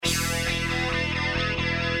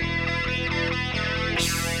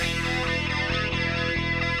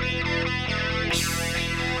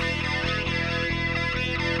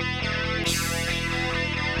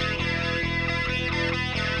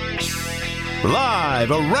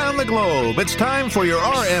Live around the globe, it's time for your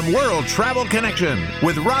RM World Travel Connection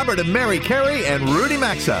with Robert and Mary Carey and Rudy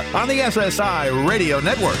Maxa on the SSI Radio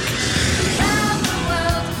Network.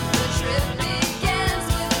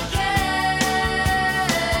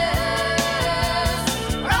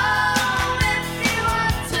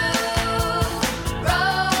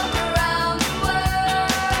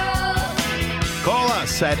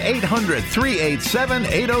 At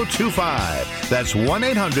 800-387-8025. That's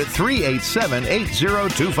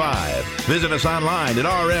 1-800-387-8025. Visit us online at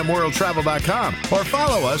rmworldtravel.com or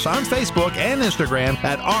follow us on Facebook and Instagram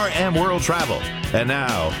at RM World Travel. And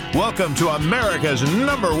now, welcome to America's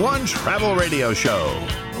 #1 travel radio show.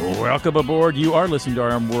 Welcome aboard. You are listening to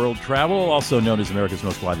RM World Travel, also known as America's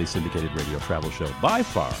most widely syndicated radio travel show by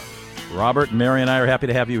far. Robert and Mary and I are happy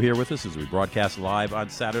to have you here with us as we broadcast live on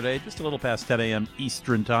Saturday, just a little past 10 a.m.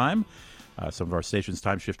 Eastern Time. Some of our stations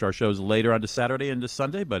time shift our shows later onto Saturday and to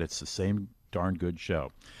Sunday, but it's the same darn good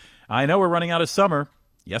show. I know we're running out of summer.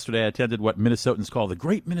 Yesterday I attended what Minnesotans call the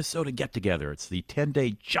Great Minnesota Get-Together. It's the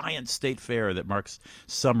 10-day giant state fair that marks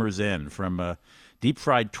summer's end, from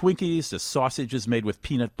deep-fried Twinkies to sausages made with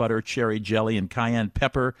peanut butter, cherry jelly, and cayenne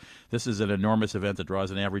pepper. This is an enormous event that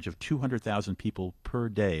draws an average of 200,000 people per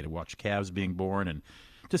day to watch calves being born and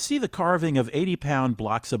to see the carving of 80-pound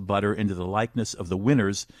blocks of butter into the likeness of the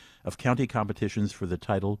winners of county competitions for the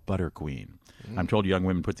title Butter Queen. I'm told young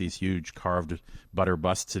women put these huge carved butter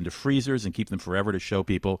busts into freezers and keep them forever to show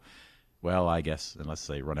people. Well, I guess, unless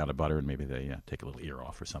they run out of butter and maybe they take a little ear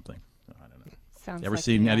off or something. I don't know. Sounds Ever like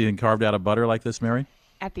seen anything carved out of butter like this, Mary?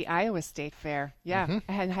 At the Iowa State Fair, yeah.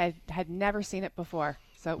 I had never seen it before,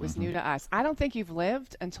 so it was new to us. I don't think you've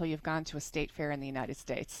lived until you've gone to a state fair in the United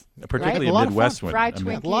States. Particularly right? a Midwest one. Fried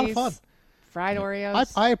Twinkies, a lot of fun. Fried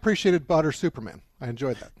Oreos. I appreciated Butter Superman. I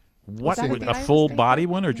enjoyed that. What, that with the a Iowa full State body Fair?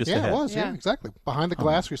 one or just a Yeah, head? it was. Yeah, Yeah. exactly. Behind the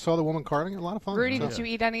glass, we saw the woman carving it. A lot of fun. Rudy, So- did you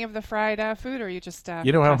eat any of the fried food, or you just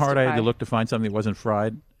You know how hard I had to justified? look to find something that wasn't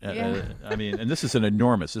fried? Yeah. I mean, and this is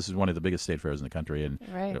one of the biggest state fairs in the country, and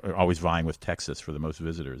Right. always vying with Texas for the most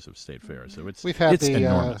visitors of state fairs. So it's We've had it's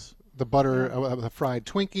enormous. the butter, the fried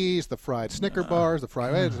Twinkies, the fried Snicker bars, the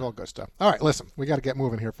fried, it's all good stuff. All right, listen, we got to get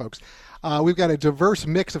moving here, folks. We've got a diverse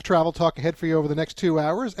mix of travel talk ahead for you over the next 2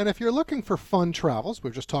 hours. And if you're looking for fun travels, we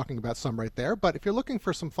were just talking about some right there, but if you're looking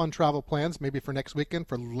for some fun travel plans, maybe for next weekend,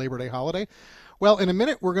 for Labor Day holiday, well, in a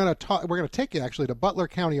minute, we're going to take you actually to Butler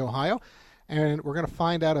County, Ohio. And we're going to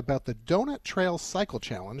find out about the Donut Trail Cycle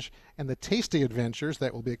Challenge and the tasty adventures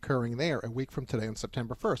that will be occurring there a week from today on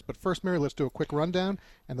September 1st. But first, Mary, let's do a quick rundown,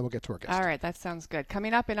 and then we'll get to our guest. All right, that sounds good.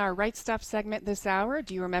 Coming up in our Right Stuff segment this hour,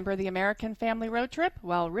 do you remember the American Family Road Trip?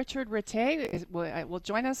 Well, Richard Rattay will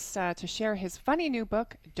join us to share his funny new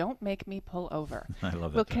book, Don't Make Me Pull Over. I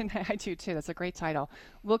love that. I do too. That's a great title.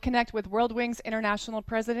 We'll connect with World Wings International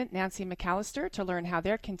President Nancy McAllister to learn how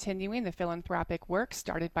they're continuing the philanthropic work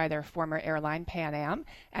started by their former airline, Pan Am.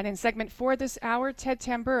 And in segment 4 this hour, Ted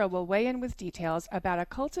Tambura will weigh in with details about a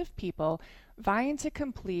cult of people vying to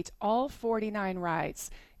complete all 49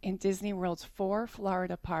 rides in Disney World's 4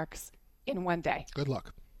 Florida parks in one day. Good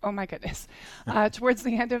luck. Oh, my goodness. Towards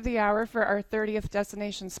the end of the hour for our 30th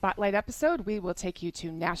Destination Spotlight episode, we will take you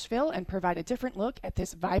to Nashville and provide a different look at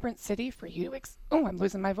this vibrant city for you to I'm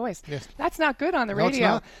losing my voice. Yes. That's not good on the No, it's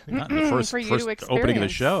radio. not. The first for you to opening of the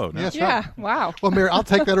experience. show. No. Yes, Yeah, right. wow. Well, Mary, I'll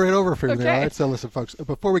take that right over for you there. Okay. All right, so listen, folks,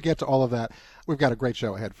 before we get to all of that, we've got a great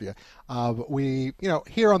show ahead for you. We,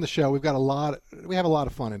 here on the show, we have a lot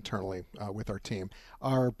of fun internally with our team.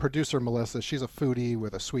 Our producer, Melissa, she's a foodie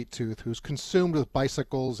with a sweet tooth who's consumed with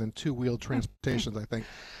bicycles and two-wheeled transportations, I think.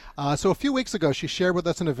 So a few weeks ago, she shared with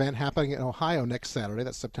us an event happening in Ohio next Saturday,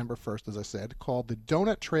 that's September 1st, as I said, called the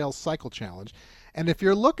Donut Trail Cycle Challenge. And if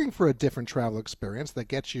you're looking for a different travel experience that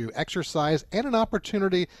gets you exercise and an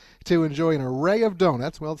opportunity to enjoy an array of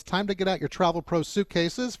donuts, well, it's time to get out your Travel Pro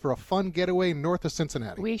suitcases for a fun getaway north of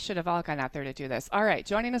Cincinnati. We should have all gone out there to do this. All right,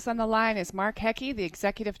 joining us on the line is Mark Heckey, the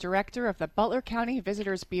Executive Director of the Butler County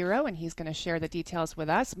Visitors Bureau, and he's going to share the details with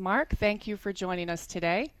us. Mark, thank you for joining us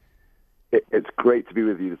today. It's great to be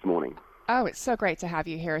with you this morning. Oh, it's so great to have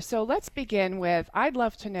you here. So let's begin with, I'd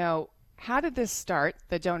love to know, how did this start,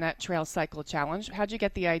 the Donut Trail Cycle Challenge? How'd you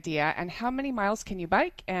get the idea, and how many miles can you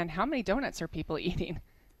bike, and how many donuts are people eating?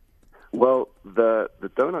 Well, the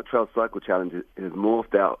Donut Trail Cycle Challenge has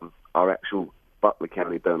morphed out of our actual Butler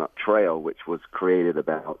County Donut Trail, which was created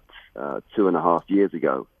about 2.5 years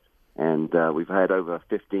ago. And we've had over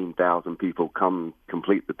 15,000 people come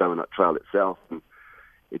complete the Donut Trail itself. And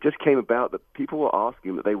it just came about that people were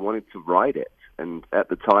asking that they wanted to ride it. And at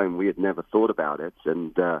the time, we had never thought about it.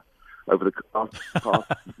 And over the past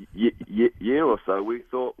year or so, we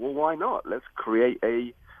thought, well, why not? Let's create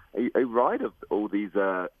a a ride of all these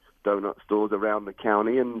donut stores around the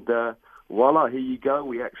county, and voila, here you go.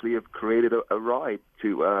 We actually have created a ride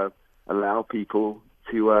to allow people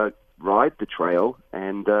to ride the trail,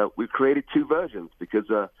 and we've created two versions because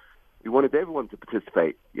we wanted everyone to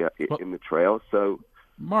participate in the trail. So,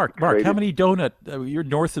 Mark, how many donut? You're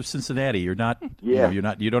north of Cincinnati. You're not. Yeah.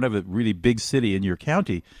 You don't have a really big city in your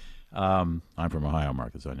county. I'm from Ohio,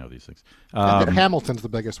 Mark, so I know these things. Hamilton's the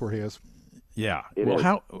biggest where he is. Yeah. It Well,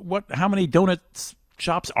 is. how many donut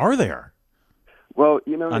shops are there? Well,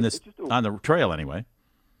 On the trail anyway.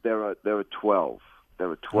 There are 12. There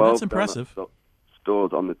are 12. That's impressive.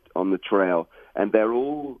 Stores on the trail, and they're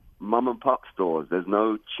all mom and pop stores. There's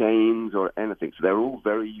no chains or anything, so they're all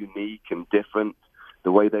very unique and different.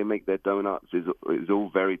 The way they make their donuts is all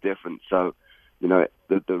very different. So, the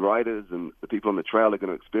riders and the people on the trail are going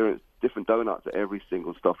to experience different donuts at every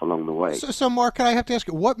single stop along the way. So, Mark, I have to ask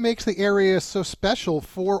you, what makes the area so special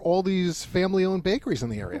for all these family-owned bakeries in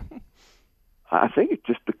the area? I think it's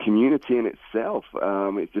just the community in itself.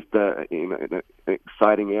 It's just an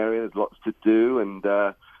exciting area. There's lots to do, and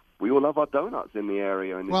we all love our donuts in the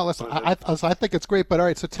area. And well, listen, I think it's great. But all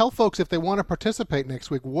right, so tell folks if they want to participate next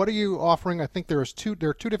week, what are you offering? I think there are two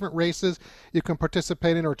different races you can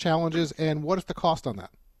participate in or challenges, and what is the cost on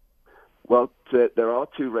that? Well, there are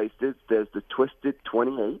two races. There's the Twisted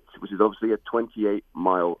 28, which is obviously a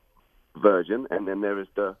 28-mile version, and then there is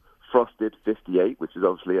the Frosted 58, which is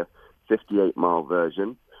obviously a 58-mile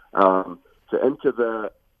version. To enter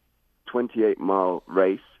the 28-mile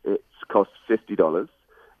race, it costs $50,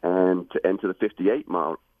 and to enter the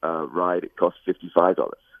 58-mile ride, it costs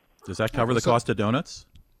 $55. Does that cover the cost of donuts?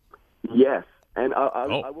 Yes, and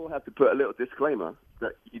I will have to put a little disclaimer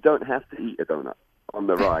that you don't have to eat a donut on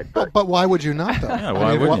the ride. But why would you not, though? Yeah,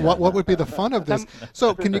 why wouldn't you? What would be the fun of this?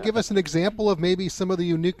 So can you give us an example of maybe some of the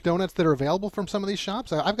unique donuts that are available from some of these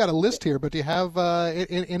shops? I've got a list here, but do you have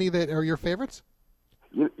any that are your favorites?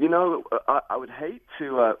 I would hate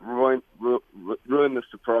to ruin the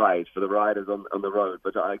surprise for the riders on the road,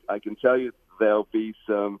 but I can tell you there'll be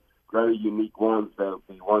some very unique ones. There'll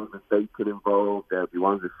be ones with bacon involved. There'll be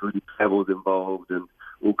ones with Fruity Pebbles involved, and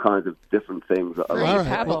all kinds of different things. All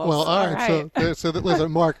right. Well, all right. So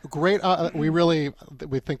listen, Mark, great. We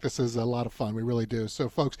think this is a lot of fun. We really do. So,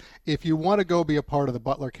 folks, if you want to go be a part of the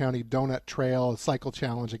Butler County Donut Trail Cycle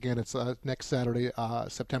Challenge, again, it's next Saturday,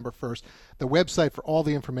 September 1st. The website for all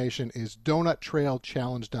the information is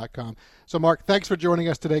donuttrailchallenge.com. So, Mark, thanks for joining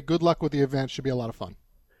us today. Good luck with the event. Should be a lot of fun.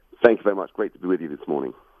 Thank you very much. Great to be with you this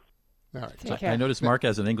morning. All right. I noticed Mark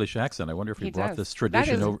has an English accent. I wonder if he brought this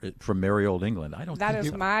tradition over from merry old England. That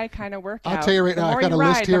is my kind of workout. I'll tell you right now, I've got a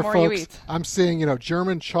list here, folks. I'm seeing,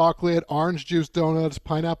 German chocolate, orange juice donuts,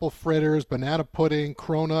 pineapple fritters, banana pudding,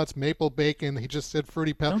 cronuts, maple bacon. He just said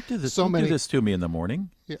Fruity Pebbles. Don't do this to me in the morning.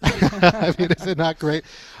 Yeah. I mean, is it not great?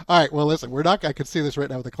 All right. Well, listen, I can see this right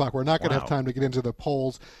now with the clock. We're not going to have time to get into the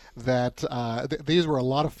polls. These were a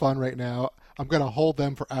lot of fun right now. I'm going to hold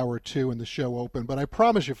them for hour 2 and the show open. But I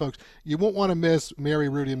promise you, folks, you won't want to miss Mary,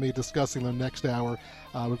 Rudy, and me discussing them next hour.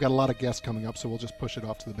 We've got a lot of guests coming up, so we'll just push it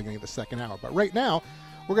off to the beginning of the second hour. But right now,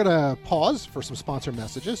 we're going to pause for some sponsor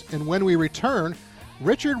messages. And when we return,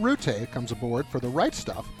 Richard Rute comes aboard for The Right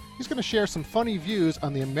Stuff. He's going to share some funny views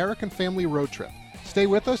on the American family road trip. Stay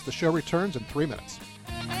with us. The show returns in 3 minutes.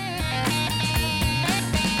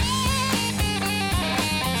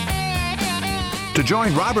 To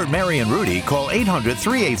join Robert, Mary, and Rudy, call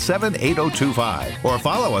 800-387-8025 or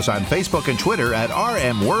follow us on Facebook and Twitter at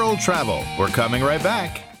RM World Travel. We're coming right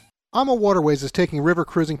back. AMA Waterways is taking river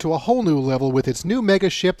cruising to a whole new level with its new mega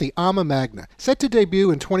ship, the AMA Magna. Set to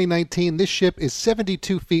debut in 2019, this ship is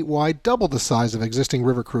 72 feet wide, double the size of existing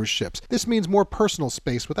river cruise ships. This means more personal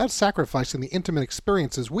space without sacrificing the intimate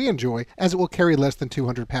experiences we enjoy, as it will carry less than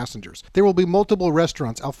 200 passengers. There will be multiple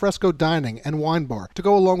restaurants, alfresco dining, and wine bar to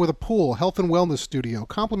go along with a pool, health and wellness studio,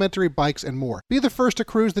 complimentary bikes, and more. Be the first to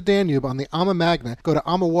cruise the Danube on the AMA Magna. Go to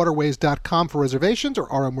amawaterways.com for reservations or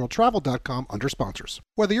rmworldtravel.com under sponsors.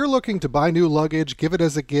 Whether you're looking to buy new luggage, give it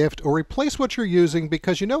as a gift, or replace what you're using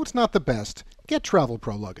because you know it's not the best, get Travel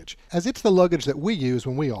Pro luggage, as it's the luggage that we use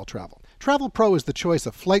when we all travel. Travel Pro is the choice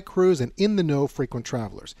of flight crews and in-the-know frequent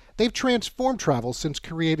travelers. They've transformed travel since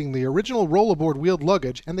creating the original rollaboard wheeled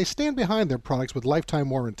luggage, and they stand behind their products with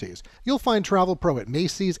lifetime warranties. You'll find Travel Pro at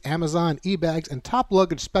Macy's, Amazon, eBags, and top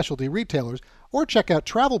luggage specialty retailers, or check out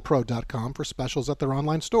travelpro.com for specials at their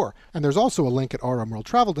online store. And there's also a link at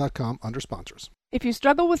rmworldtravel.com under sponsors. If you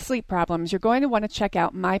struggle with sleep problems, you're going to want to check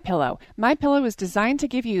out MyPillow. MyPillow is designed to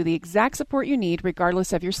give you the exact support you need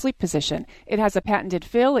regardless of your sleep position. It has a patented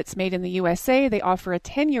fill, it's made in the USA, they offer a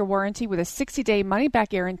 10-year warranty with a 60-day money-back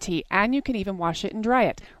guarantee, and you can even wash it and dry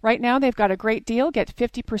it. Right now, they've got a great deal. Get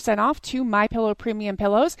 50% off 2 MyPillow premium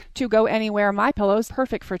pillows. To go anywhere MyPillows,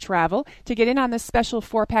 perfect for travel. To get in on this special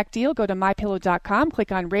 4-pack deal, go to MyPillow.com,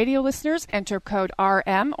 click on radio listeners, enter code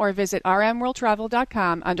RM, or visit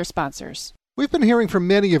rmworldtravel.com under sponsors. We've been hearing from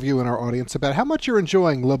many of you in our audience about how much you're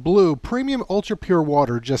enjoying Le Bleu premium ultra pure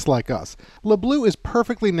water just like us. Le Bleu is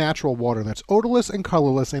perfectly natural water that's odorless and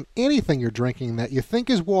colorless, and anything you're drinking that you think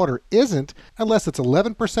is water isn't, unless it's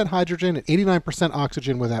 11% hydrogen and 89%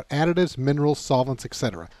 oxygen without additives, minerals, solvents,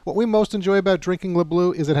 etc. What we most enjoy about drinking Le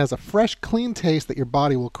Bleu is it has a fresh, clean taste that your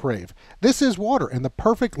body will crave. This is water and the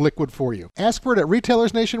perfect liquid for you. Ask for it at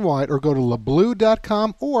retailers nationwide or go to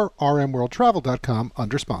lebleu.com or rmworldtravel.com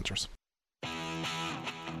under sponsors.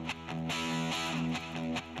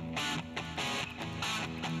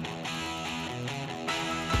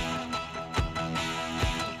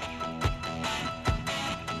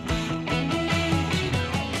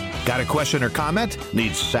 Got a question or comment?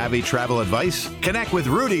 Need savvy travel advice? Connect with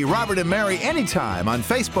Rudy, Robert, and Mary anytime on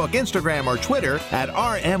Facebook, Instagram, or Twitter at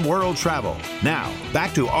RM World Travel. Now,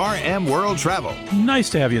 back to RM World Travel. Nice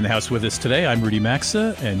to have you in the house with us today. I'm Rudy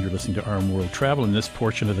Maxa, and you're listening to RM World Travel, and this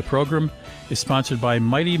portion of the program is sponsored by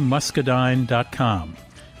MightyMuscadine.com.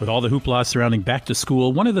 With all the hoopla surrounding back to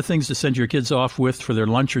school, one of the things to send your kids off with for their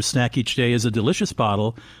lunch or snack each day is a delicious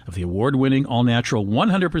bottle of the award-winning, all-natural,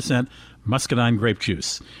 100% Muscadine grape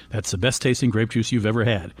juice. That's the best-tasting grape juice you've ever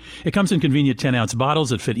had. It comes in convenient 10-ounce bottles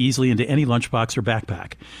that fit easily into any lunchbox or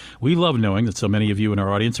backpack. We love knowing that so many of you in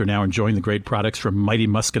our audience are now enjoying the great products from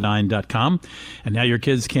MightyMuscadine.com, and now your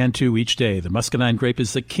kids can too each day. The Muscadine grape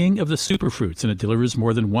is the king of the superfruits, and it delivers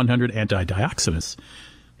more than 100 antioxidants.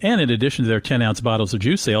 And in addition to their 10-ounce bottles of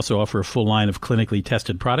juice, they also offer a full line of clinically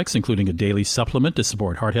tested products, including a daily supplement to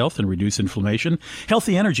support heart health and reduce inflammation,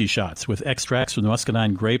 healthy energy shots with extracts from the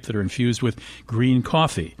muscadine grape that are infused with green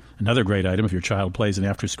coffee, another great item if your child plays an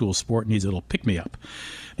after-school sport and needs a little pick-me-up.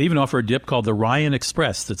 They even offer a dip called the Ryan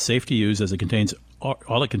Express that's safe to use as it contains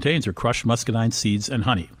all it contains are crushed muscadine seeds and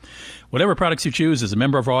honey. Whatever products you choose, as a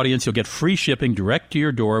member of our audience, you'll get free shipping direct to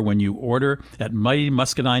your door when you order at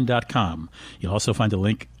MightyMuscadine.com. You'll also find a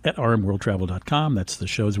link at rmworldtravel.com. That's the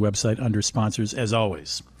show's website under sponsors, as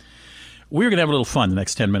always. We're going to have a little fun the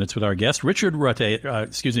next 10 minutes with our guest. Richard Ratay,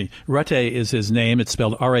 Ratay is his name. It's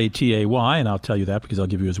spelled Ratay, and I'll tell you that because I'll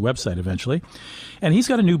give you his website eventually. And he's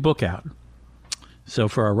got a new book out. So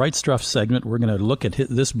for our Right Stuff segment, we're going to look at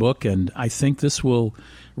this book, and I think this will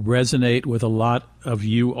resonate with a lot of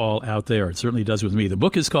you all out there. It certainly does with me. The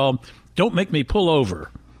book is called Don't Make Me Pull Over,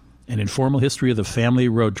 An Informal History of the Family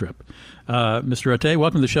Road Trip. Mr. Ratay,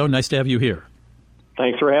 welcome to the show. Nice to have you here.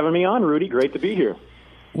 Thanks for having me on, Rudy. Great to be here.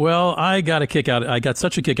 Well, I got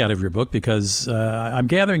such a kick out of your book because I'm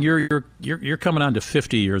gathering you're coming on to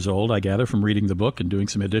 50 years old, I gather, from reading the book and doing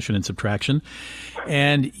some addition and subtraction.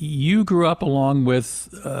 And you grew up along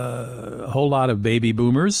with a whole lot of baby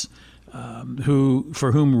boomers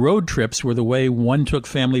for whom road trips were the way one took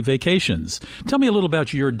family vacations. Tell me a little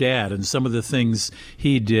about your dad and some of the things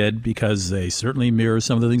he did, because they certainly mirror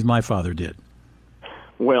some of the things my father did.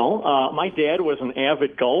 Well, my dad was an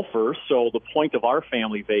avid golfer, so the point of our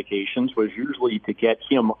family vacations was usually to get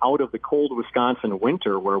him out of the cold Wisconsin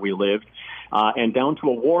winter where we lived and down to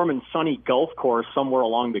a warm and sunny golf course somewhere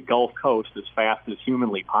along the Gulf Coast as fast as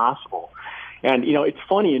humanly possible. And, you know, it's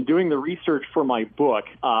funny, in doing the research for my book,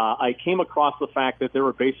 I came across the fact that there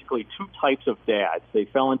were basically two types of dads. They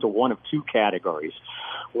fell into one of two categories.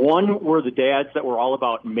 One were the dads that were all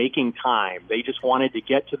about making time. They just wanted to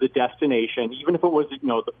get to the destination, even if it was, you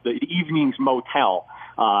know, the evening's motel,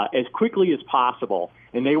 as quickly as possible.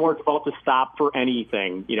 And they weren't about to stop for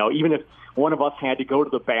anything. You know, even if one of us had to go to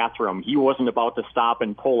the bathroom, he wasn't about to stop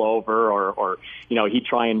and pull over or you know, he'd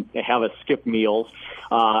try and have us skip meals.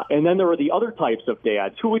 And then there were the other types of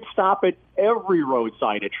dads who would stop at every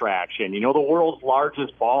roadside attraction, you know, the world's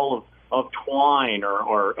largest ball of twine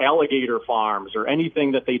or alligator farms or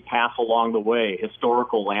anything that they'd pass along the way,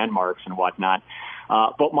 historical landmarks and whatnot.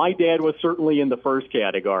 But my dad was certainly in the first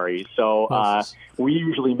category. So we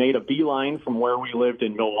usually made a beeline from where we lived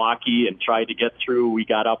in Milwaukee and tried to get through. We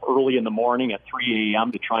got up early in the morning at 3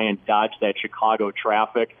 a.m. to try and dodge that Chicago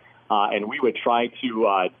traffic. And we would try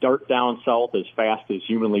to dart down south as fast as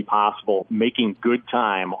humanly possible, making good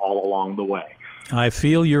time all along the way. I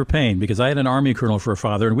feel your pain, because I had an Army colonel for a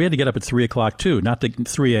father, and we had to get up at 3 o'clock, too, not to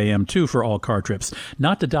 3 a.m., too, for all car trips.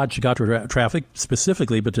 Not to dodge Chicago traffic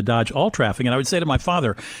specifically, but to dodge all traffic. And I would say to my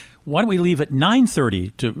father, why don't we leave at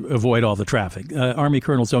 9:30 to avoid all the traffic? Army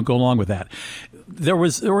colonels don't go along with that. There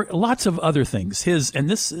were lots of other things. And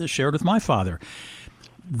this is shared with my father.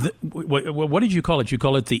 What did you call it? You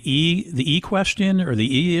call it the E question or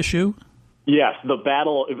the E issue? Yes, the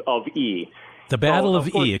Battle of E. The Battle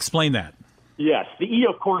of E. Explain that. Yes, the E,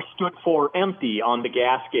 of course, stood for empty on the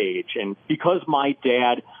gas gauge. And because my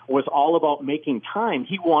dad was all about making time,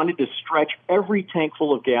 he wanted to stretch every tank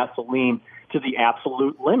full of gasoline to the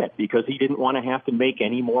absolute limit because he didn't want to have to make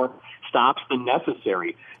any more stops than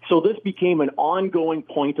necessary. So this became an ongoing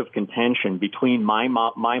point of contention between my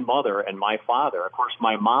mother and my father. Of course,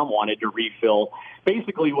 my mom wanted to refill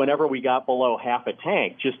basically whenever we got below half a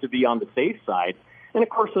tank just to be on the safe side. And, of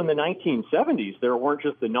course, in the 1970s, there weren't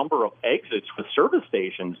just the number of exits with service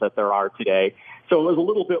stations that there are today. So it was a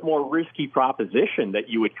little bit more risky proposition that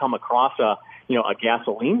you would come across a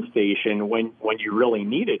gasoline station when you really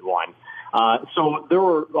needed one. So there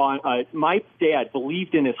were my dad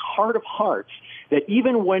believed in his heart of hearts that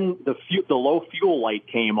even when the low fuel light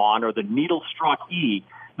came on or the needle struck E,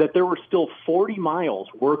 that there were still 40 miles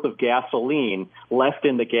worth of gasoline left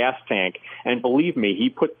in the gas tank. And believe me, he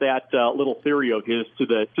put that little theory of his to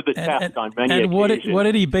the test on many occasions. And what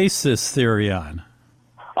did he base this theory on?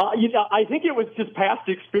 I think it was just past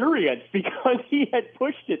experience because he had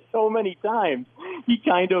pushed it so many times. He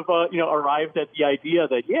kind of, arrived at the idea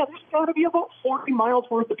that, there's got to be about 40 miles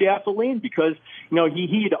worth of gasoline because,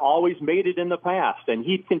 he'd always made it in the past and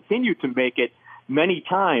he'd continued to make it many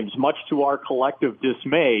times, much to our collective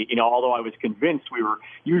dismay. Although I was convinced we were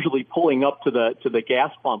usually pulling up to the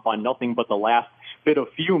gas pump on nothing but the last bit of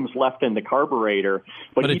fumes left in the carburetor.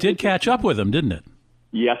 But it did catch up with him, didn't it?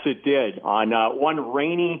 Yes, it did. On one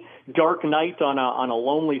rainy, dark night on a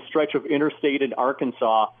lonely stretch of interstate in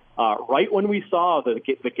Arkansas, right when we saw the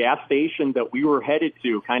gas station that we were headed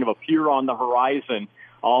to kind of appear on the horizon,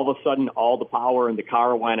 all of a sudden all the power in the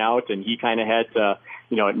car went out, and he kind of had to,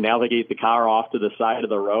 navigate the car off to the side of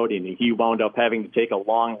the road, and he wound up having to take a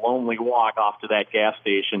long, lonely walk off to that gas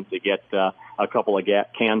station to get a couple of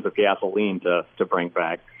cans of gasoline to bring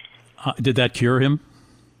back. Did that cure him?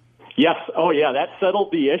 Yes. Oh, yeah. That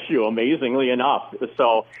settled the issue, amazingly enough.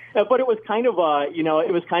 So, but it was kind of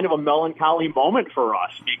a melancholy moment for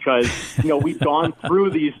us because we've gone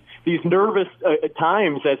through these nervous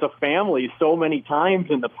times as a family so many times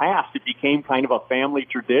in the past. It became kind of a family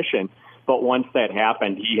tradition. But once that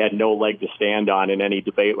happened, he had no leg to stand on in any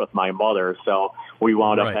debate with my mother. So we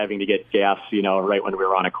wound up having to get gas, right when we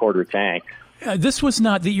were on a quarter tank. This was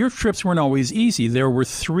not your trips weren't always easy. There were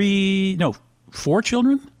 4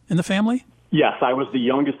 children in the family? Yes, I was the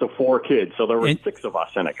youngest of 4 kids, so there were 6 of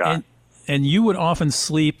us in a car. And you would often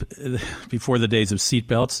sleep, before the days of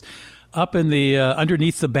seatbelts, up in the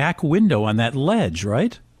underneath the back window on that ledge,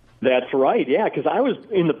 right? That's right, yeah, because I was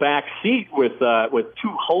in the back seat with 2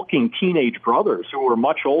 hulking teenage brothers who were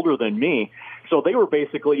much older than me. So they were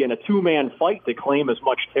basically in a 2-man fight to claim as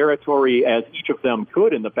much territory as each of them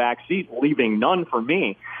could in the back seat, leaving none for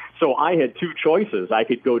me. So I had 2 choices. I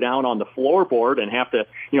could go down on the floorboard and have to,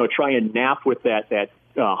 try and nap with that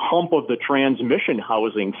hump of the transmission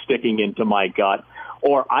housing sticking into my gut,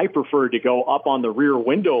 or I preferred to go up on the rear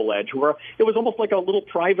window ledge where it was almost like a little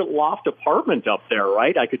private loft apartment up there,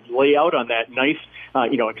 right? I could lay out on that nice,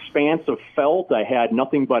 expanse of felt. I had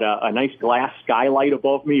nothing but a nice glass skylight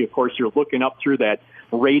above me. Of course, you're looking up through that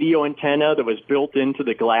radio antenna that was built into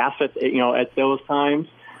the glass at those times.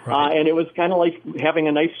 Right. And it was kind of like having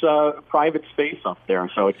a nice private space up there.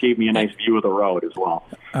 So it gave me a nice view of the road as well.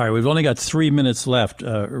 All right, we've only got 3 minutes left,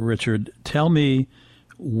 Richard. Tell me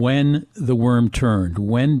when the worm turned.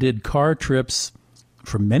 When did car trips,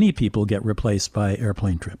 for many people, get replaced by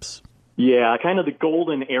airplane trips? Yeah, kind of the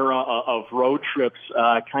golden era of road trips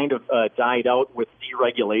died out with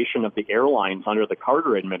deregulation of the airlines under the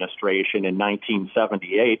Carter administration in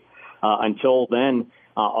 1978. Until then,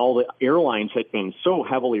 all the airlines had been so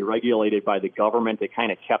heavily regulated by the government, they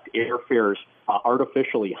kind of kept airfares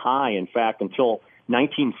artificially high. In fact, until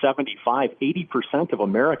 1975, 80% of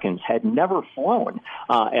Americans had never flown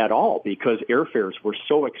at all because airfares were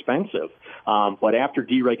so expensive. But after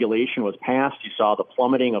deregulation was passed, you saw the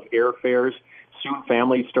plummeting of airfares. Soon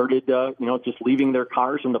families started, just leaving their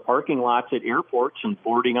cars in the parking lots at airports and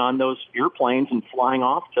boarding on those airplanes and flying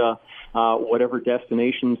off to whatever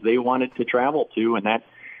destinations they wanted to travel to. And that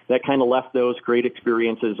that kind of left those great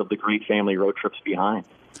experiences of the great family road trips behind.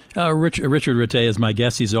 Richard Rattay is my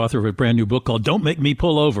guest. He's the author of a brand new book called Don't Make Me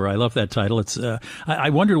Pull Over. I love that title. It's I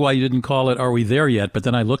wondered why you didn't call it Are We There Yet? But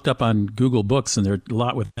then I looked up on Google Books, and there's a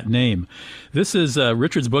lot with that name. This is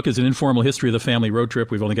Richard's book is an informal history of the family road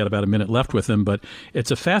trip. We've only got about a minute left with him, but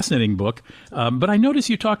it's a fascinating book. But I noticed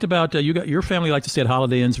you talked about your family liked to stay at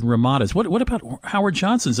Holiday Inns and Ramadas. What about Howard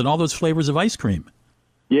Johnson's and all those flavors of ice cream?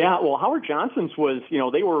 Yeah, well, Howard Johnson's was,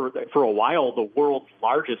 they were, for a while, the world's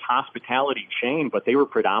largest hospitality chain, but they were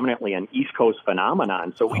predominantly an East Coast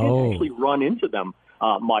phenomenon. So we didn't actually run into them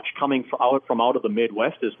much coming from out of the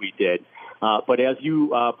Midwest as we did. But as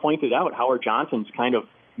you pointed out, Howard Johnson's kind of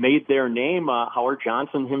made their name. Howard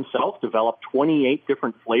Johnson himself developed 28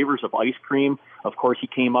 different flavors of ice cream. Of course, he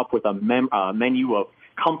came up with a menu of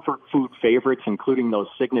comfort food favorites, including those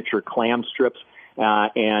signature clam strips.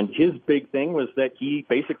 And his big thing was that he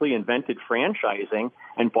basically invented franchising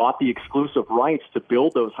and bought the exclusive rights to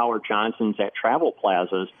build those Howard Johnsons at travel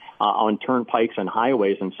plazas on turnpikes and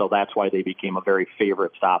highways. And so that's why they became a very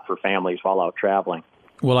favorite stop for families while out traveling.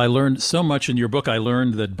 Well, I learned so much in your book. I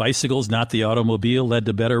learned that bicycles, not the automobile, led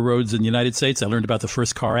to better roads in the United States. I learned about the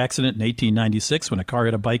first car accident in 1896 when a car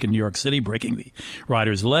hit a bike in New York City, breaking the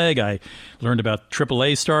rider's leg. I learned about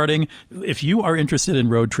AAA starting. If you are interested in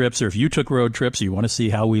road trips, or if you took road trips, or you want to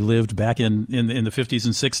see how we lived back in the 50s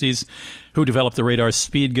and 60s, who developed the radar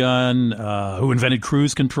speed gun, who invented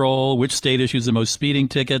cruise control, which state issues the most speeding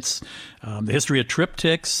tickets, the history of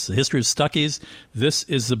triptychs, the history of Stuckies, this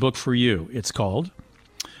is the book for you. It's called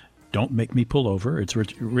Don't Make Me Pull Over. It's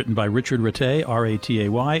written by Richard Rattay,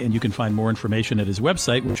 R-A-T-A-Y, and you can find more information at his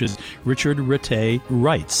website, which is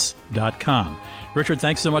richardrattaywrites.com. Richard,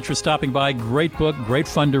 thanks so much for stopping by. Great book, great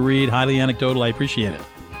fun to read, highly anecdotal. I appreciate it.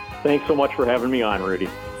 Thanks so much for having me on, Rudy.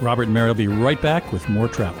 Robert and Mary will be right back with more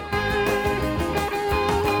travel.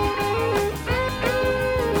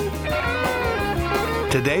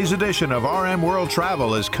 Today's edition of RM World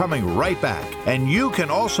Travel is coming right back, and you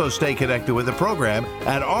can also stay connected with the program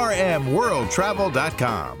at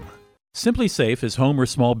rmworldtravel.com. Simply Safe is home or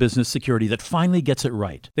small business security that finally gets it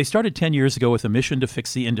right. They started 10 years ago with a mission to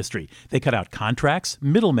fix the industry. They cut out contracts,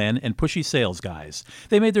 middlemen, and pushy sales guys.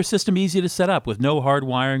 They made their system easy to set up with no hard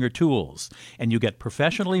wiring or tools. And you get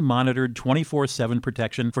professionally monitored 24/7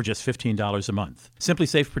 protection for just $15 a month. Simply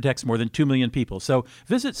Safe protects more than 2 million people. So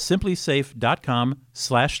visit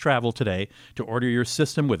simplysafe.com/travel today to order your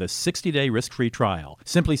system with a 60-day risk-free trial.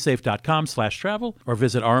 Simplysafe.com/travel or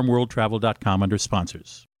visit rmworldtravel.com under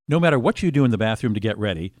sponsors. No matter what you do in the bathroom to get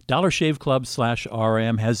ready, Dollar Shave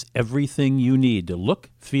Club/RM has everything you need to look,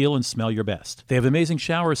 feel, and smell your best. They have amazing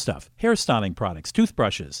shower stuff, hair styling products,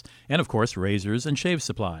 toothbrushes, and of course, razors and shave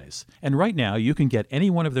supplies. And right now, you can get any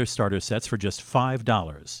one of their starter sets for just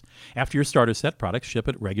 $5. After your starter set, products ship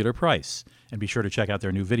at regular price. And be sure to check out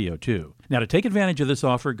their new video, too. Now, to take advantage of this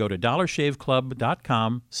offer, go to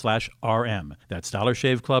dollarshaveclub.com/RM. That's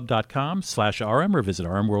dollarshaveclub.com/RM or visit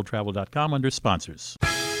rmworldtravel.com under sponsors.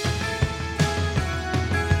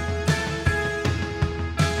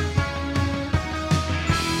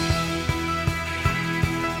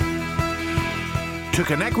 To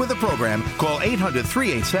connect with the program, call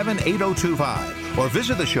 800-387-8025 or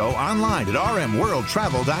visit the show online at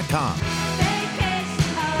rmworldtravel.com.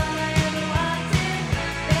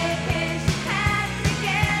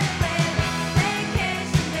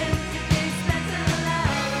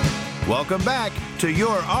 Welcome back to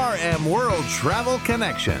your RM World Travel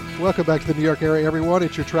Connection. Welcome back to the New York area, everyone.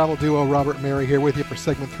 It's your travel duo, Robert and Mary, here with you for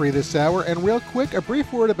segment 3 this hour. And real quick, a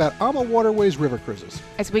brief word about AMA Waterways River Cruises.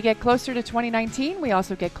 As we get closer to 2019, we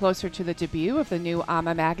also get closer to the debut of the new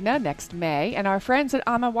AMA Magna next May. And our friends at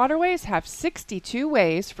AMA Waterways have 62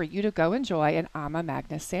 ways for you to go enjoy an AMA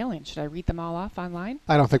Magna sailing. Should I read them all off online?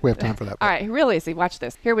 I don't think we have time for that. All right, real easy. Watch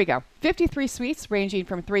this. Here we go. 53 suites ranging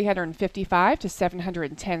from 355 to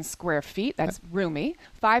 710 square feet. That's roomy.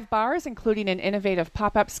 5 bars, including an innovative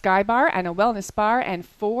pop-up sky bar and a wellness bar, and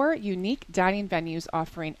 4 unique dining venues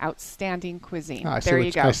offering outstanding cuisine. There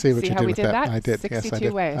you go. I see what you how did we with did that. that? I did. 62 yes, I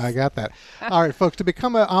did. ways. I got that. All right, folks, to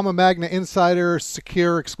become an AMA Magna insider,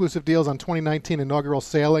 secure exclusive deals on 2019 inaugural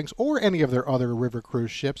sailings or any of their other river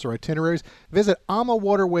cruise ships or itineraries, visit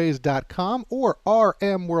amawaterways.com or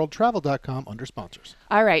rmworldtravel.com under sponsors.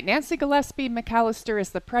 All right, Nancy Gillespie McAllister is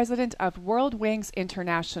the president of World Wings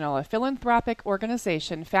International, a philanthropic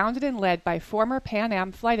organization founded and led by former Pan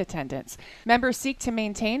Am flight attendants. Members seek to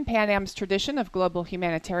maintain Pan Am's tradition of global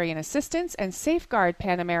humanitarian assistance and safeguard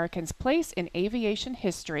Pan Americans' place in aviation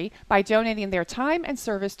history by donating their time and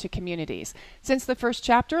service to communities. Since the first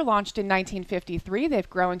chapter launched in 1953, they've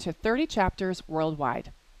grown to 30 chapters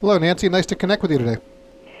worldwide. Hello, Nancy. Nice to connect with you today.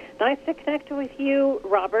 Nice to connect with you,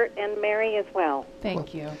 Robert, and Mary as well.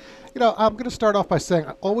 Thank you. You know, I'm going to start off by saying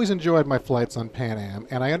I always enjoyed my flights on Pan Am,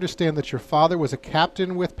 and I understand that your father was a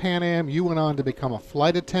captain with Pan Am. You went on to become a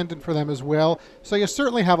flight attendant for them as well. So you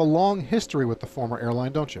certainly have a long history with the former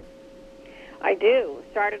airline, don't you? I do.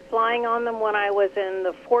 Started flying on them when I was in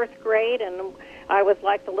the 4th grade, and I was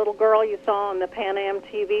like the little girl you saw on the Pan Am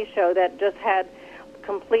TV show that just had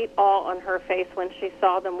complete awe on her face when she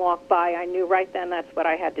saw them walk by. I knew right then that's what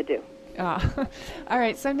I had to do. All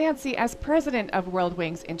right. So, Nancy, as president of World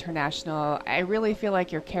Wings International, I really feel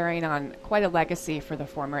like you're carrying on quite a legacy for the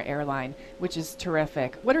former airline, which is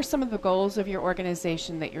terrific. What are some of the goals of your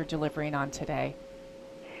organization that you're delivering on today?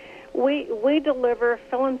 We deliver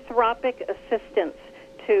philanthropic assistance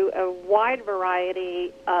to a wide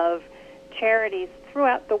variety of charities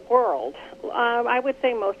throughout the world. I would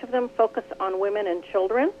say most of them focus on women and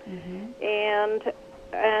children, and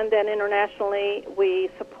then internationally we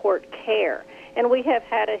support CARE. And we have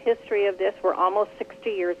had a history of this. We're almost 60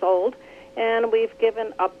 years old, and we've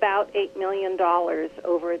given about $8 million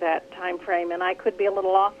over that time frame. And I could be a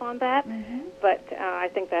little off on that, but I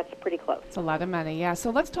think that's pretty close. It's a lot of money, yeah.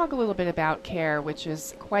 So let's talk a little bit about CARE, which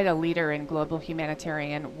is quite a leader in global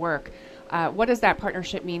humanitarian work. What does that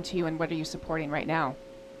partnership mean to you, and what are you supporting right now?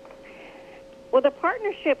 Well, the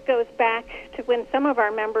partnership goes back to when some of our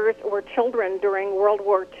members were children during World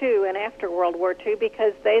War II and after World War II,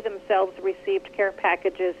 because they themselves received care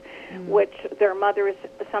packages, which their mothers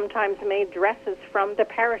sometimes made dresses from the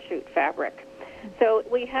parachute fabric. So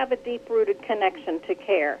we have a deep-rooted connection to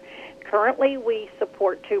CARE. Currently, we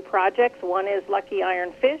support 2 projects. One is Lucky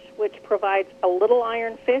Iron Fish, which provides a little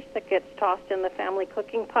iron fish that gets tossed in the family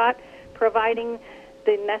cooking pot, providing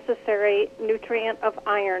the necessary nutrient of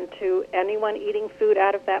iron to anyone eating food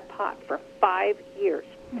out of that pot for 5 years.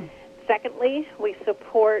 Secondly, we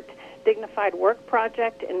support Dignified Work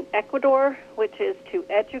Project in Ecuador, which is to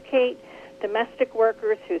educate domestic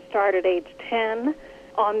workers who start at age 10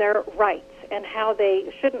 on their rights and how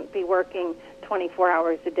they shouldn't be working 24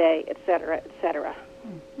 hours a day, et cetera, et cetera.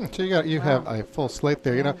 So you have a full slate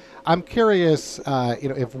there. You know, I'm curious,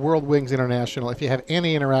 if World Wings International, if you have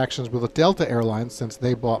any interactions with the Delta Airlines, since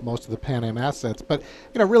they bought most of the Pan Am assets. But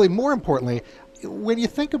really more importantly, when you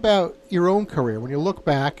think about your own career, when you look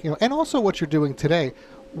back, and also what you're doing today,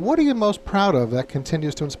 what are you most proud of that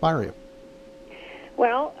continues to inspire you?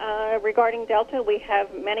 Well, regarding Delta, we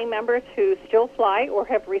have many members who still fly or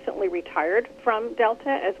have recently retired from Delta,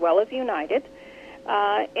 as well as United.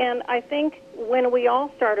 And I think when we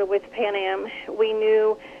all started with Pan Am, we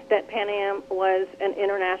knew that Pan Am was an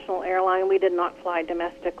international airline. We did not fly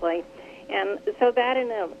domestically. And so that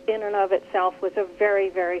in and of itself was a very,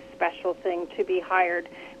 very special thing to be hired.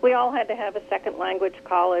 We all had to have a second language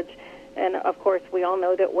college. And, of course, we all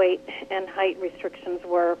know that weight and height restrictions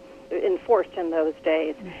were enforced in those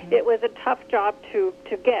days. It was a tough job to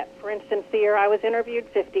get. For instance, the year I was interviewed,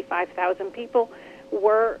 55,000 people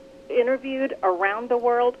were interviewed around the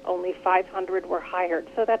world. Only 500 were hired.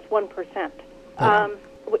 So that's 1%.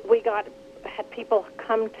 We had people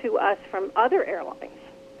come to us from other airlines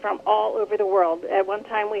from all over the world. At one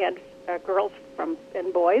time, we had girls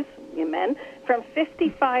and boys, men, from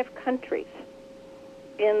 55 countries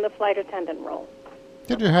in the flight attendant role.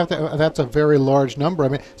 Did you have that? That's a very large number. I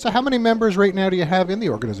mean, so how many members right now do you have in the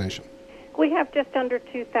organization? We have just under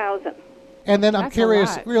 2,000. And then I'm That's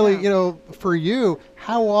curious, a lot, really, yeah. For you,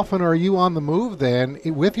 how often are you on the move then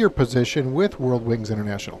with your position with World Wings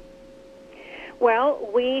International? Well,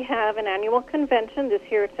 we have an annual convention. This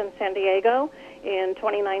year it's in San Diego. In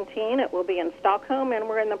 2019 it will be in Stockholm, and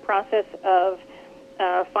we're in the process of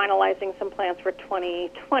finalizing some plans for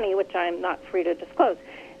 2020, which I'm not free to disclose.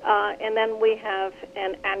 And then we have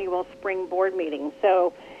an annual spring board meeting.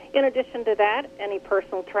 So in addition to that, any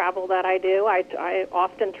personal travel that I do, I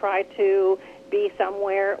often try to be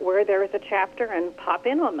somewhere where there is a chapter and pop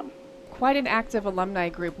in on them. Quite an active alumni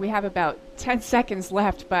group. We have about 10 seconds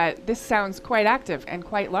left, but this sounds quite active and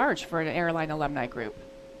quite large for an airline alumni group.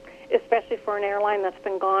 Especially for an airline that's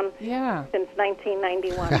been gone since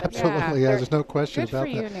 1991. Absolutely, there's no question Good about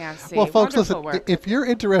for that. you, Nancy. Well, folks, Wonderful listen, work. if you're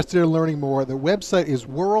interested in learning more, the website is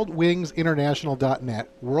worldwingsinternational.net,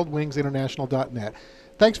 worldwingsinternational.net.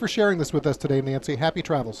 Thanks for sharing this with us today, Nancy. Happy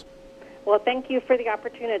travels. Well, thank you for the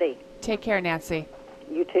opportunity. Take care, Nancy.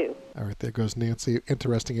 You too. All right, there goes Nancy.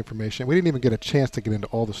 Interesting information. We didn't even get a chance to get into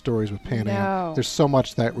all the stories with Pan Am. No. There's so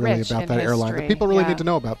much that really Rich about in that airline that history, people really yeah. need to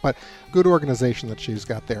know about, but good organization that she's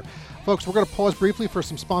got there. Folks, we're going to pause briefly for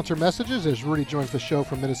some sponsor messages as Rudy joins the show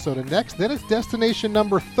from Minnesota next. Then it's destination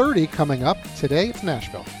number 30 coming up. Today it's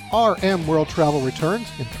Nashville. RM World Travel returns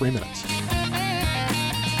in 3 minutes.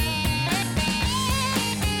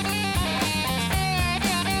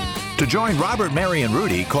 To join Robert, Mary, and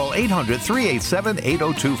Rudy, call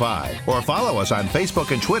 800-387-8025 or follow us on Facebook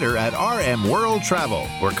and Twitter at RM World Travel.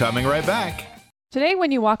 We're coming right back. Today,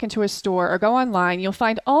 when you walk into a store or go online, you'll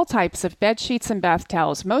find all types of bed sheets and bath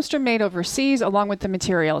towels. Most are made overseas along with the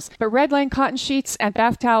materials. But Redline cotton sheets and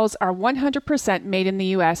bath towels are 100% made in the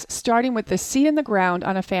U.S., starting with the seed in the ground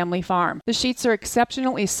on a family farm. The sheets are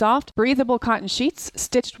exceptionally soft, breathable cotton sheets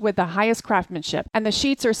stitched with the highest craftsmanship. And the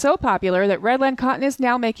sheets are so popular that Redline Cotton is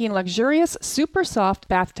now making luxurious, super soft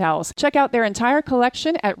bath towels. Check out their entire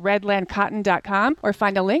collection at redlandcotton.com or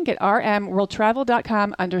find a link at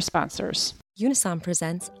rmworldtravel.com under sponsors. Unisom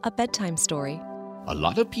presents A Bedtime Story. A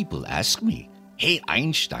lot of people ask me, "Hey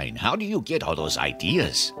Einstein, how do you get all those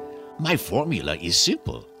ideas?" My formula is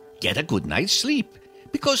simple. Get a good night's sleep.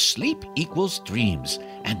 Because sleep equals dreams,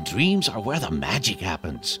 and dreams are where the magic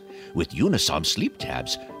happens. With Unisom sleep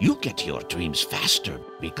tabs, you get to your dreams faster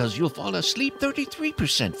because you'll fall asleep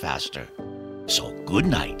 33% faster. So good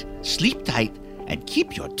night, sleep tight, and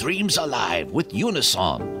keep your dreams alive with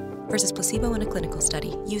Unisom. Versus placebo in a clinical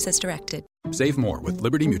study. Use as directed. Save more with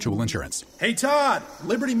Liberty Mutual Insurance. Hey, Todd,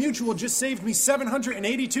 Liberty Mutual just saved me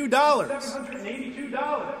 $782.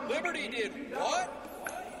 $782? Liberty did what?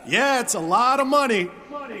 Yeah, it's a lot of money.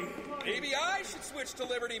 Maybe I should switch to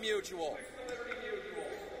Liberty Mutual.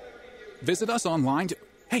 Visit us online to...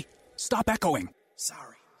 Hey, stop echoing.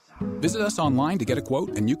 Sorry. Visit us online to get a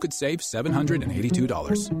quote, and you could save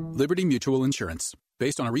 $782. Liberty Mutual Insurance.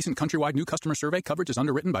 Based on a recent countrywide new customer survey, coverage is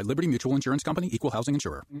underwritten by Liberty Mutual Insurance Company, Equal Housing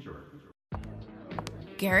Insurer.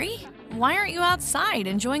 Gary, why aren't you outside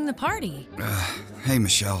enjoying the party? Hey,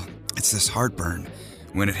 Michelle. It's this heartburn.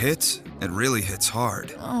 When it hits, it really hits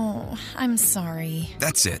hard. Oh, I'm sorry.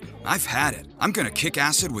 That's it. I've had it. I'm going to kick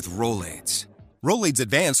acid with Rolaids. Rolaids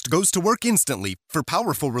Advanced goes to work instantly for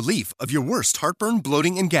powerful relief of your worst heartburn,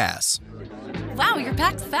 bloating, and gas. Wow, you're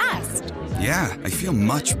packed fast. Yeah, I feel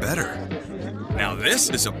much better. Now this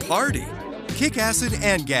is a party. Kick acid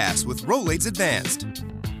and gas with Rolaids Advanced.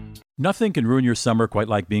 Nothing can ruin your summer quite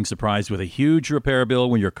like being surprised with a huge repair bill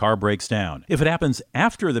when your car breaks down. If it happens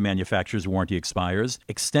after the manufacturer's warranty expires,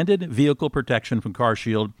 extended vehicle protection from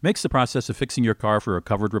CarShield makes the process of fixing your car for a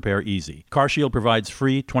covered repair easy. CarShield provides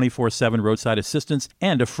free 24/7 roadside assistance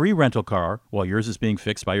and a free rental car while yours is being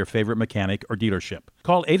fixed by your favorite mechanic or dealership.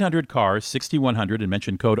 Call 800-CAR-6100 and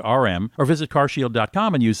mention code RM or visit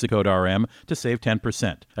carshield.com and use the code RM to save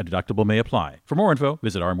 10%. A deductible may apply. For more info,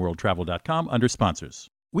 visit rmworldtravel.com under sponsors.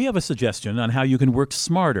 We have a suggestion on how you can work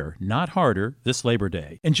smarter, not harder, this Labor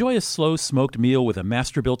Day. Enjoy a slow smoked meal with a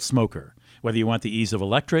Masterbuilt smoker. Whether you want the ease of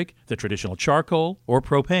electric, the traditional charcoal, or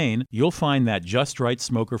propane, you'll find that just right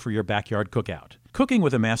smoker for your backyard cookout. Cooking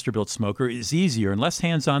with a Masterbuilt smoker is easier and less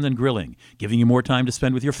hands-on than grilling, giving you more time to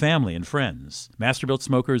spend with your family and friends. Masterbuilt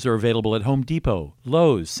smokers are available at Home Depot,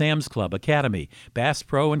 Lowe's, Sam's Club, Academy, Bass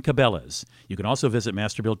Pro, and Cabela's. You can also visit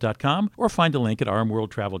masterbuilt.com or find a link at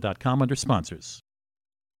rmworldtravel.com under sponsors.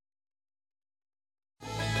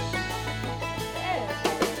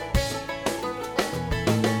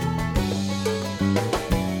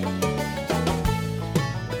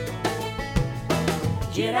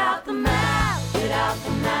 Get out the map,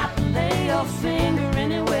 and lay your finger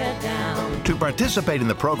anywhere down. To participate in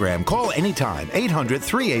the program, call anytime,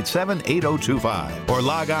 800-387-8025, or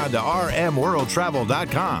log on to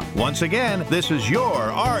rmworldtravel.com. Once again, this is your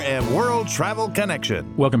RM World Travel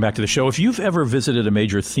Connection. Welcome back to the show. If you've ever visited a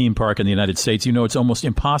major theme park in the United States, you know it's almost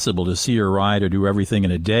impossible to see or ride or do everything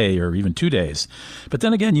in a day or even 2 days. But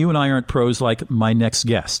then again, you and I aren't pros like my next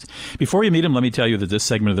guest. Before you meet him, let me tell you that this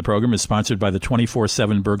segment of the program is sponsored by the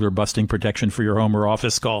 24/7 burglar busting protection for your home or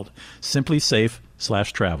office called Simply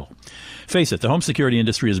Safe/Travel. Face it, the home security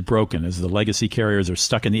industry is broken as the legacy carriers are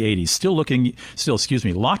stuck in the 80s, still locking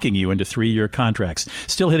you into 3-year contracts,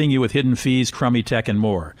 still hitting you with hidden fees, crummy tech, and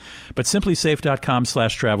more. But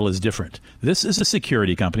SimplySafe.com/travel is different. This is a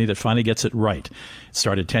security company that finally gets it right. It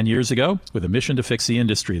started 10 years ago with a mission to fix the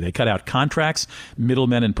industry. They cut out contracts,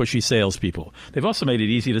 middlemen, and pushy salespeople. They've also made it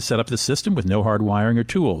easy to set up the system with no hard wiring or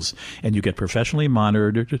tools, and you get professionally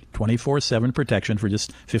monitored 24/7 protection for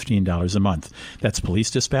just $15 a month. That's police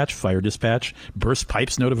dispatch, fire dispatch, burst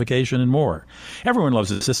pipes notification, and more. Everyone loves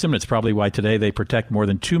the system. It's probably why today they protect more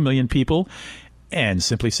than 2 million people. And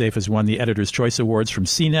Simply Safe has won the Editor's Choice Awards from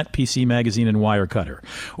CNET, PC Magazine, and Wirecutter.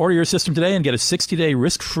 Order your system today and get a 60-day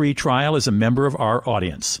risk-free trial as a member of our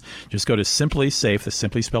audience. Just go to Simply Safe, that's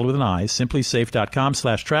simply spelled with an I,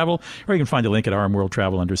 simplysafe.com/travel, or you can find a link at RM World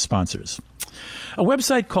Travel under sponsors. A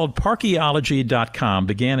website called Parkeology.com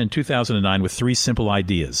began in 2009 with 3 simple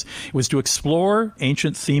ideas. It was to explore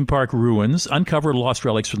ancient theme park ruins, uncover lost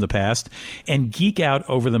relics from the past, and geek out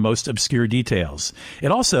over the most obscure details.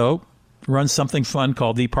 It also runs something fun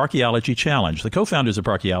called the Parkeology Challenge. The co-founders of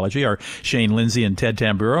Parkeology are Shane Lindsay and Ted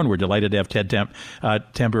Tamburo, and we're delighted to have Ted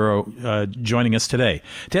Tamburo joining us today.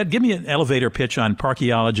 Ted, give me an elevator pitch on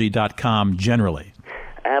Parkeology.com generally.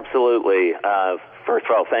 Absolutely. First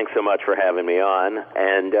of all, thanks so much for having me on.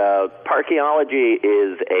 And Parkeology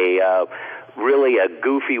is really a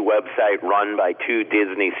goofy website run by two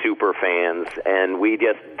Disney super fans, and we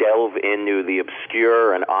just delve into the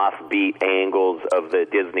obscure and offbeat angles of the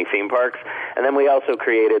Disney theme parks. And then we also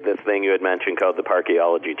created this thing you had mentioned called the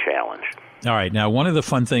Parkeology Challenge. All right. Now, one of the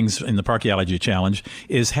fun things in the Parkeology Challenge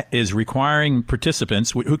is requiring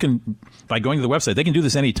participants who can, by going to the website, they can do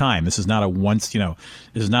this anytime. This is not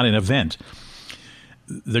this is not an event.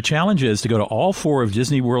 The challenge is to go to all 4 of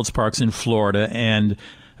Disney World's parks in Florida and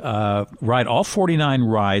ride all 49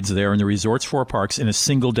 rides there in the resort's 4 parks in a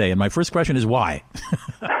single day. And my first question is why?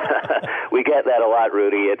 We get that a lot,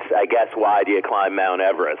 Rudy. It's, I guess, why do you climb Mount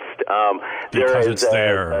Everest? Because it's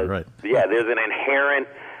there, right? Yeah, there's an inherent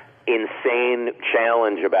insane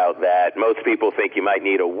challenge about that. Most people think you might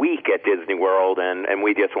need a week at Disney World, and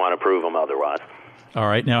we just want to prove them otherwise. All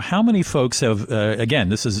right. Now, how many folks have, again,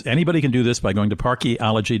 this is anybody can do this by going to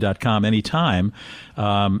Parkeology.com anytime.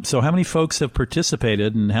 So how many folks have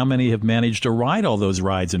participated and how many have managed to ride all those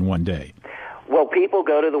rides in one day? Well, people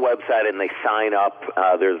go to the website and they sign up.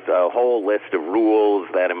 There's a whole list of rules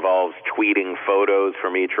that involves tweeting photos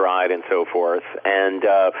from each ride and so forth. And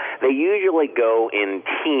they usually go in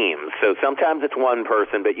teams. So sometimes it's one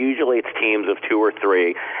person, but usually it's teams of 2 or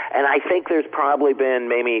 3. And I think there's probably been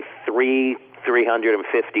maybe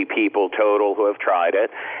 350 people total who have tried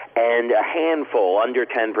it, and a handful, under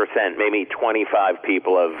 10%, maybe 25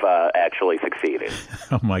 people have actually succeeded.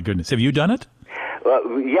 Oh, my goodness. Have you done it?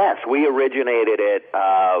 Yes, we originated it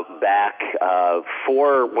back our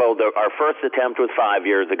first attempt was 5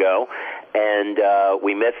 years ago, and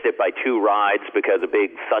we missed it by 2 rides because a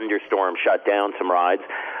big thunderstorm shut down some rides.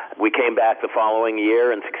 We came back the following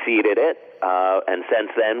year and succeeded it, and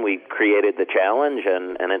since then we created the challenge,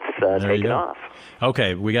 and it's taken off.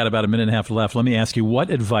 Okay, we got about a minute and a half left. Let me ask you,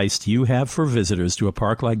 what advice do you have for visitors to a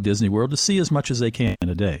park like Disney World to see as much as they can in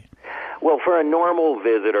a day? Well, for a normal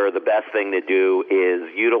visitor, the best thing to do is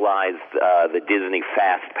utilize the Disney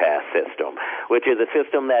Fast Pass system, which is a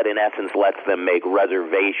system that, in essence, lets them make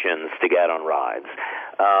reservations to get on rides.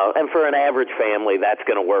 And for an average family, that's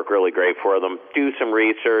going to work really great for them. Do some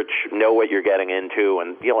research, know what you're getting into,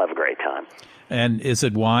 and you'll have a great time. And is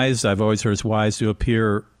it wise? I've always heard it's wise to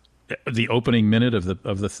appear the opening minute of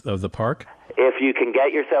the park. If you can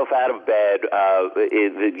get yourself out of bed,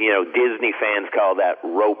 Disney fans call that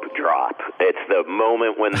rope drop. It's the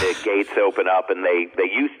moment when the gates open up, and they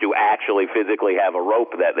used to actually physically have a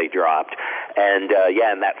rope that they dropped. And,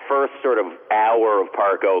 in that first sort of hour of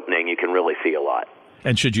park opening, you can really see a lot.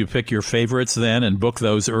 And should you pick your favorites then and book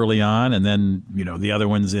those early on, and then, the other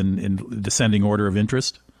ones in descending order of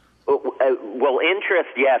interest? Well, interest,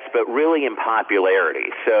 yes, but really in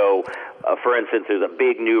popularity. So, for instance, there's a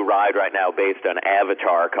big new ride right now based on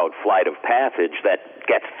Avatar called Flight of Passage that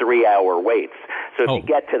gets 3-hour waits. So if you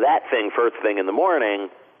get to that thing first thing in the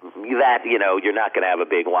morning, you're not going to have a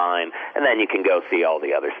big line, and then you can go see all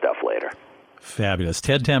the other stuff later. Fabulous.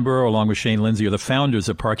 Ted Tamburo, along with Shane Lindsay, are the founders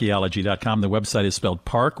of Parkeology.com. The website is spelled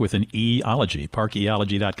Park with an E-ology,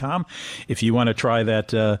 Parkeology.com. If you want to try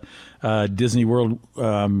that Disney World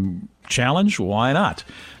challenge, why not?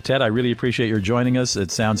 Ted, I really appreciate your joining us.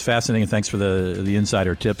 It sounds fascinating, and thanks for the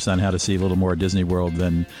insider tips on how to see a little more Disney World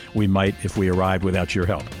than we might if we arrived without your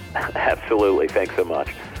help. Absolutely. Thanks so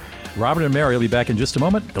much. Robert and Mary will be back in just a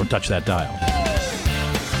moment. Don't touch that dial.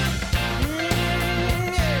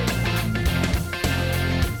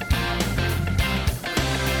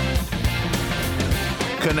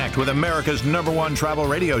 Connect with America's #1 travel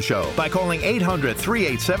radio show by calling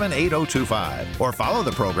 800-387-8025 or follow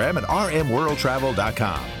the program at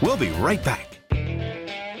rmworldtravel.com. We'll be right back.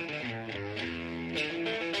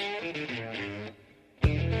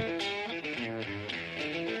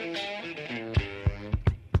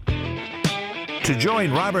 To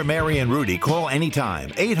join Robert, Mary, and Rudy, call anytime,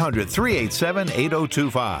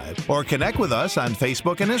 800-387-8025, or connect with us on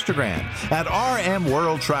Facebook and Instagram at RM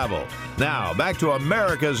World Travel. Now, back to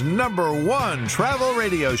America's #1 travel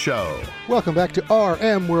radio show. Welcome back to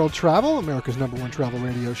RM World Travel, America's #1 travel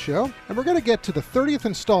radio show. And we're going to get to the 30th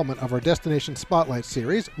installment of our Destination Spotlight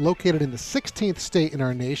series, located in the 16th state in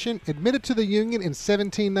our nation, admitted to the Union in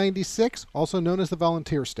 1796, also known as the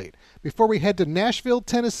Volunteer State. Before we head to Nashville,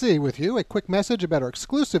 Tennessee with you, a quick message message about our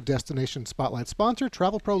exclusive Destination Spotlight sponsor,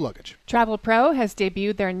 Travel Pro Luggage. Travel Pro has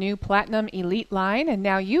debuted their new Platinum Elite line, and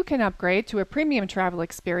now you can upgrade to a premium travel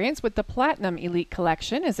experience with the Platinum Elite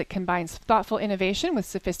collection as it combines thoughtful innovation with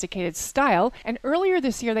sophisticated style. And earlier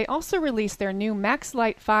this year, they also released their new Max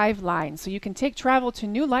Light 5 line, so you can take travel to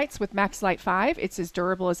new lights with Max Light 5. It's as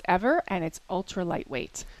durable as ever, and it's ultra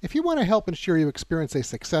lightweight. If you want to help ensure you experience a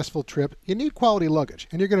successful trip, you need quality luggage,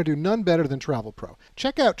 and you're going to do none better than Travel Pro.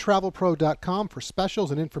 Check out TravelPro.com for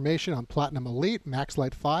specials and information on Platinum Elite, Max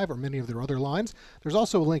Light 5, or many of their other lines. There's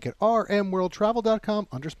also a link at rmworldtravel.com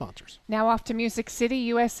under sponsors. Now off to Music City,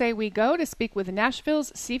 USA we go to speak with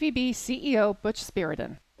Nashville's CVB CEO, Butch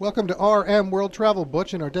Spiriton. Welcome to RM World Travel,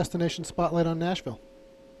 Butch, and our Destination Spotlight on Nashville.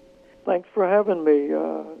 Thanks for having me.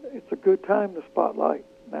 It's a good time to spotlight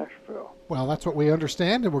Nashville. Well, that's what we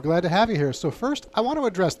understand, and we're glad to have you here. So first, I want to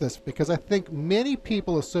address this because I think many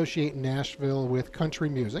people associate Nashville with country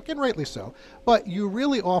music, and rightly so, but you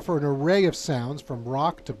really offer an array of sounds from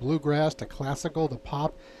rock to bluegrass to classical to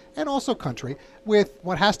pop, and also country, with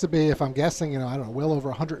what has to be, if I'm guessing, well over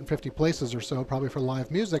 150 places or so, probably for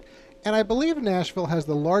live music. And I believe Nashville has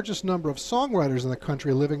the largest number of songwriters in the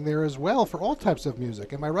country living there as well for all types of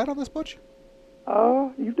music. Am I right on this, Butch?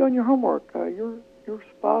 You've done your homework. You're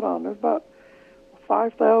spot on. There's about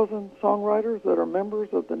 5,000 songwriters that are members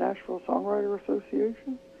of the Nashville Songwriter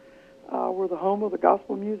Association. We're the home of the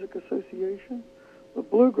Gospel Music Association, the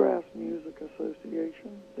Bluegrass Music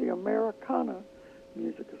Association, the Americana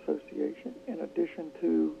Music Association, in addition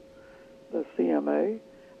to the CMA.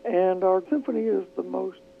 And our symphony is the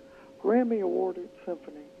most Grammy-awarded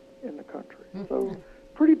symphony in the country. So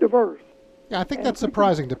pretty diverse. Yeah, I think that's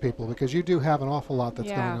surprising to people because you do have an awful lot that's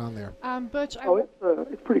going on there. Butch,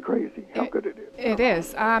 it's pretty crazy how good it is. It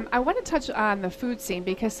is. I want to touch on the food scene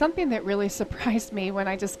because something that really surprised me when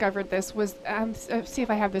I discovered this was, see if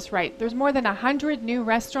I have this right, there's more than 100 new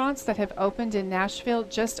restaurants that have opened in Nashville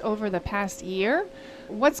just over the past year.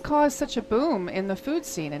 What's caused such a boom in the food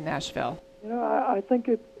scene in Nashville? I think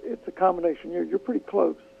it's a combination. You're pretty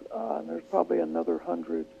close, and there's probably another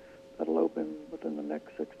 100 that'll open within the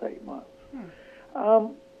next 6 to 8 months.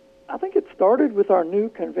 I think it started with our new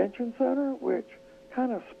convention center, which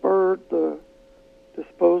kind of spurred the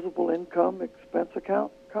disposable income expense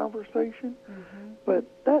account conversation. But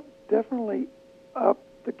that definitely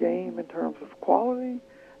upped the game in terms of quality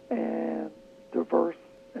and diverse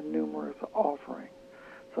and numerous offerings.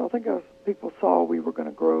 So I think as people saw we were going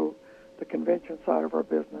to grow the convention side of our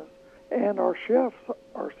business, and our chefs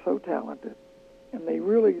are so talented, and they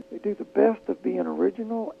do the best of being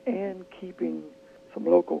original and keeping some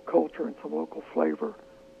local culture and some local flavor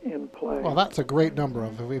in play. Well, that's a great number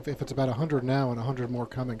if it's about 100 now and 100 more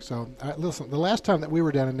coming. So listen, the last time that we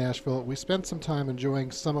were down in Nashville, we spent some time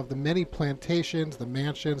enjoying some of the many plantations, the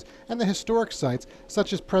mansions, and the historic sites,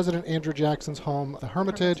 such as President Andrew Jackson's home, the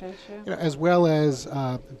Hermitage, as well as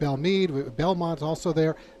Belmead, Belmont's also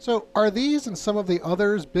there. So are these and some of the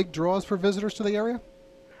others big draws for visitors to the area?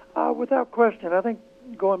 Without question. I think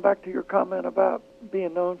going back to your comment about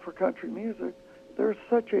being known for country music, there's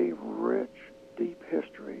such a rich, deep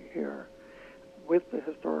history here with the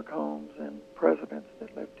historic homes and presidents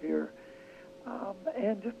that lived here.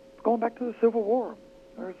 And just going back to the Civil War,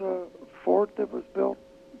 there's a fort that was built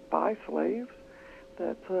by slaves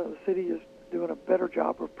that the city is doing a better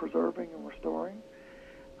job of preserving and restoring.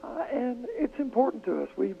 And it's important to us.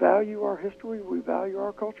 We value our history. We value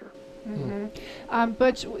our culture.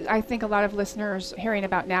 Butch, I think a lot of listeners hearing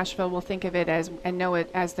about Nashville will think of it as and know it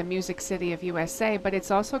as the Music City of USA, but it's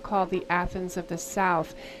also called the Athens of the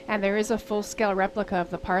South, and there is a full-scale replica of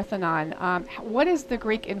the Parthenon. What is the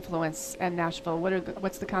Greek influence in Nashville?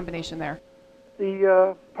 What's the combination there?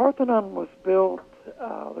 The Parthenon was built,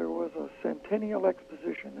 there was a centennial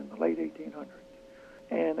exposition in the late 1800s,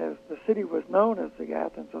 and as the city was known as the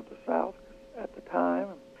Athens of the South at the time,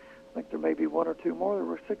 I think there may be one or two more. There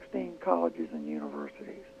were 16 colleges and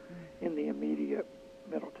universities in the immediate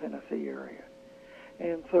Middle Tennessee area.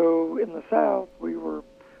 And so in the South, we were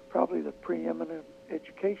probably the preeminent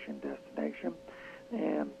education destination,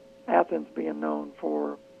 and Athens being known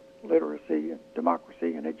for literacy and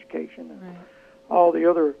democracy and education and all the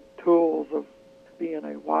other tools of being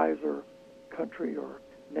a wiser country or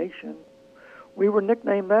nation. We were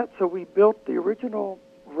nicknamed that, so we built the original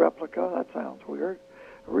replica. That sounds weird.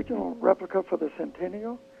 Original replica for the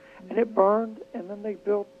Centennial, and it burned, and then they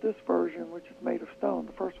built this version, which is made of stone.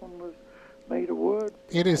 The first one was made of wood.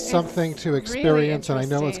 It is something to experience, and I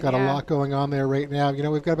know it's got a lot going on there right now. You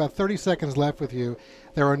know, we've got about 30 seconds left with you.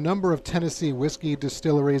 There are a number of Tennessee whiskey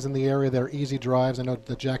distilleries in the area. They're easy drives. I know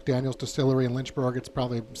the Jack Daniels distillery in Lynchburg, it's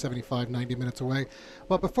probably 75, 90 minutes away.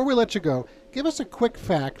 But before we let you go, give us a quick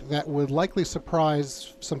fact that would likely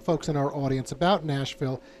surprise some folks in our audience about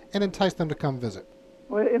Nashville and entice them to come visit.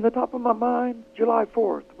 Well, in the top of my mind, July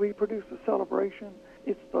 4th, we produced a celebration.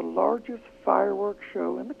 It's the largest fireworks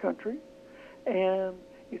show in the country, and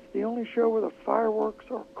it's the only show where the fireworks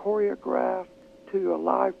are choreographed to a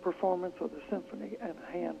live performance of the symphony and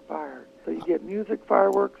hand-fired. So you get music,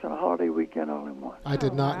 fireworks, and a holiday weekend all in one. I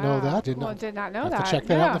did not know that. Did not know that. Have to check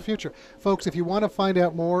that out in the future. Folks, if you want to find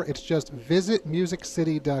out more, it's just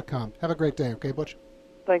visitmusiccity.com. Have a great day, okay, Butch?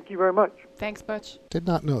 Thank you very much. Thanks, Butch. Did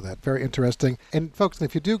not know that. Very interesting. And folks,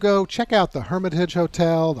 if you do go, check out the Hermitage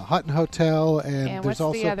Hotel, the Hutton Hotel, and there's what's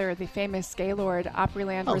also the famous Gaylord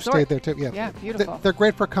Opryland Resort? Stayed there too. Yeah, beautiful. They're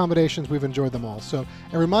great for accommodations. We've enjoyed them all. So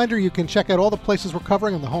a reminder, you can check out all the places we're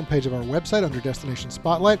covering on the homepage of our website under Destination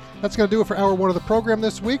Spotlight. That's going to do it for hour one of the program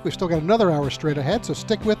this week. We've still got another hour straight ahead, so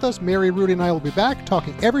stick with us. Mary, Rudy, and I will be back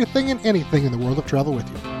talking everything and anything in the world of travel with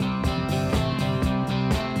you.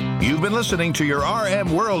 You've been listening to your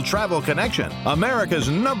RM World Travel Connection, America's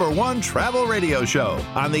 #1 travel radio show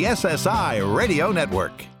on the SSI Radio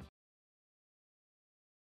Network.